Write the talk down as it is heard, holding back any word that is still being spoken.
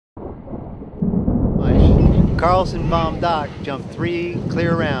Carlson von Dach jumped 3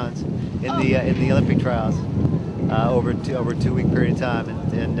 clear rounds in the Olympic trials over a 2-week period of time,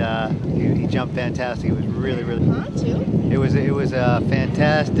 and he jumped fantastic. It was really it was a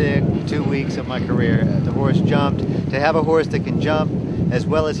fantastic 2 weeks of my career. The horse jumped. To have a horse that can jump as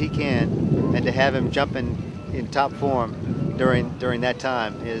well as he can, and to have him jumping in top form during that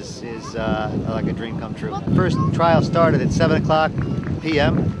time is like a dream come true. First trial started at 7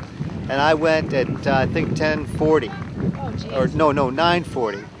 p.m. and I went at I think 10:40, or no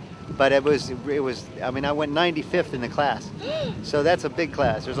 9:40. But it was I mean, I went 95th in the class, so that's a big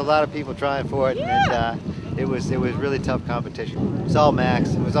class. There's a lot of people trying for it, and it was really tough competition. It was all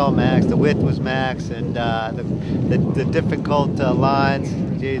max. The width was max, and the difficult lines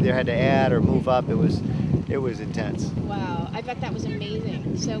you either had to add or move up. It was intense. Wow, I bet that was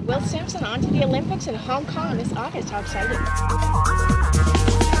amazing. So Will Simpson on to the Olympics in Hong Kong this August. How exciting!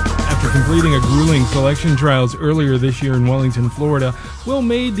 After completing a grueling selection trials earlier this year in Wellington, Florida, Will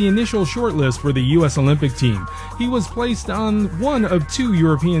made the initial shortlist for the U.S. Olympic team. He was placed on one of 2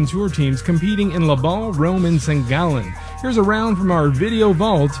 European Tour teams competing in Laval, Rome, and St. Gallen. Here's a round from our video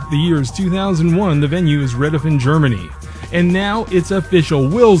vault. The year is 2001. The venue is Redhofen, Germany. And now it's official.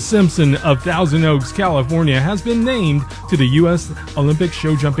 Will Simpson of Thousand Oaks, California, has been named to the U.S. Olympic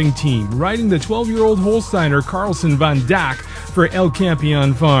show jumping team, riding the 12-year-old Holsteiner Carlson von Dach for El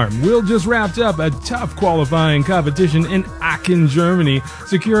Campion Farm. Will just wrapped up a tough qualifying competition in Aachen, Germany,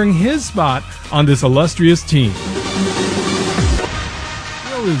 securing his spot on this illustrious team.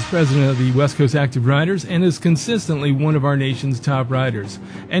 Will is president of the West Coast Active Riders and is consistently one of our nation's top riders.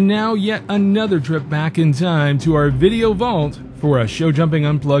 And now yet another trip back in time to our video vault for a Showjumping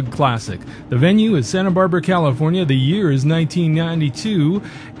Unplugged Classic. The venue is Santa Barbara, California. The year is 1992,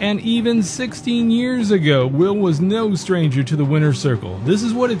 and even 16 years ago, Will was no stranger to the winner's circle. This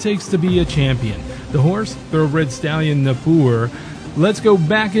is what it takes to be a champion. The horse, thoroughbred stallion Napur. Let's go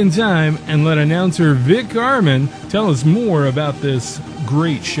back in time and let announcer Vic Carmen tell us more about this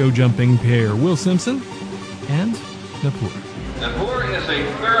great show jumping pair, Will Simpson and Napur. Napur is a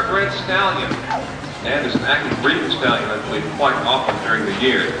thoroughbred stallion and is an active breeding stallion, I believe, quite often during the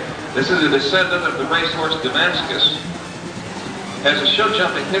year. This is a descendant of the racehorse Damascus. Has a show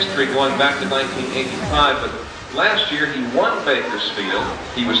jumping history going back to 1985, but last year he won Bakersfield.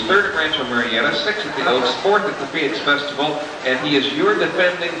 He was 3rd at Rancho Marietta, 6th at the Oaks, 4th at the Phoenix Festival, and he is your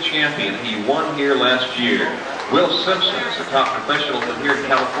defending champion. He won here last year. Will Simpson is a top professional from here in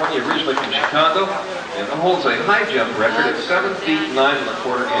California, originally from Chicago, and holds a high jump record at 7 feet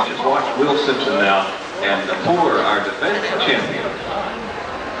 9¼ inches. Watch Will Simpson now, and Napur, our defending champion.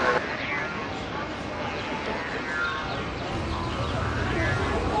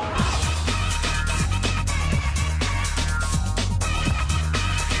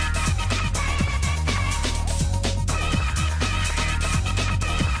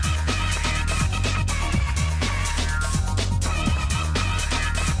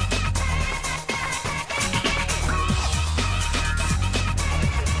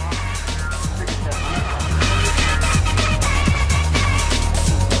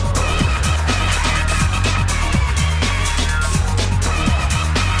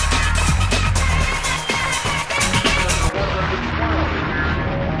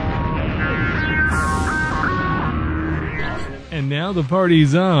 And now the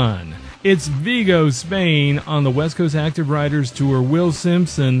party's on. It's Vigo, Spain, on the West Coast Active Riders Tour. Will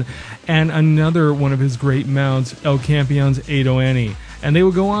Simpson and another one of his great mounts, El Campion's Ado Annie. And they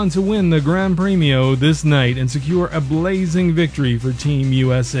will go on to win the Gran Premio this night and secure a blazing victory for Team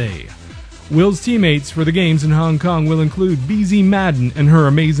USA. Will's teammates for the games in Hong Kong will include BZ Madden and her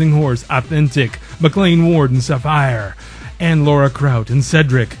amazing horse, Authentic, McLean Ward and Sapphire, and Laura Kraut and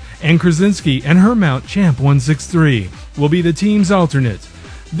Cedric, and Krasinski and her mount, Champ 163, will be the team's alternate.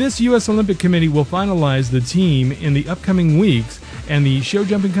 This U.S. Olympic Committee will finalize the team in the upcoming weeks, and the show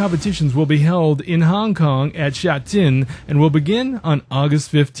jumping competitions will be held in Hong Kong at Sha Tin and will begin on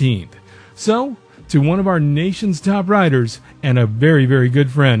August 15th. So, to one of our nation's top riders and a very, very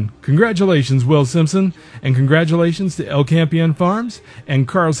good friend, congratulations, Will Simpson, and congratulations to El Campion Farms and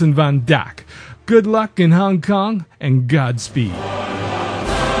Carlson von Dach. Good luck in Hong Kong, and Godspeed.